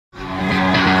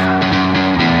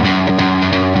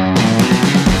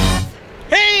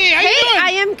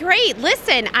Wait,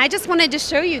 listen, I just wanted to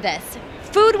show you this.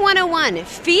 Food 101,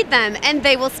 feed them and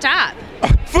they will stop.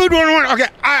 Food 101, okay,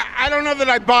 I don't know that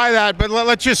I buy that, but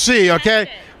let's just see, okay?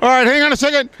 All right, hang on a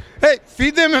second. Hey,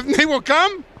 feed them and they will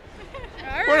come?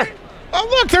 All right. Oh,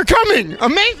 look, they're coming.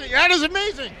 Amazing, that is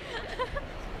amazing.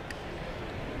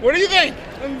 What do you think?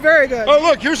 Very good. Oh,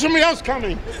 look, here's somebody else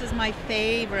coming. This is my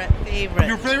favorite.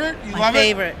 Your favorite? You my love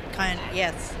favorite kind,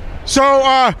 yes.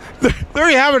 So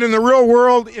there you have it in the real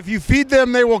world. If you feed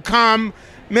them, they will come.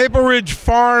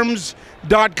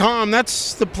 MapleRidgeFarms.com.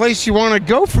 That's the place you want to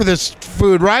go for this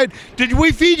food, right? Did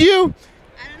we feed you?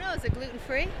 I don't know, is it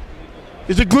gluten-free?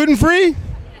 Is it gluten-free?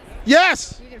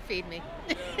 Yes. You can feed me.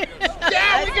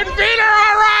 Yeah, we can feed her,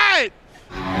 all right.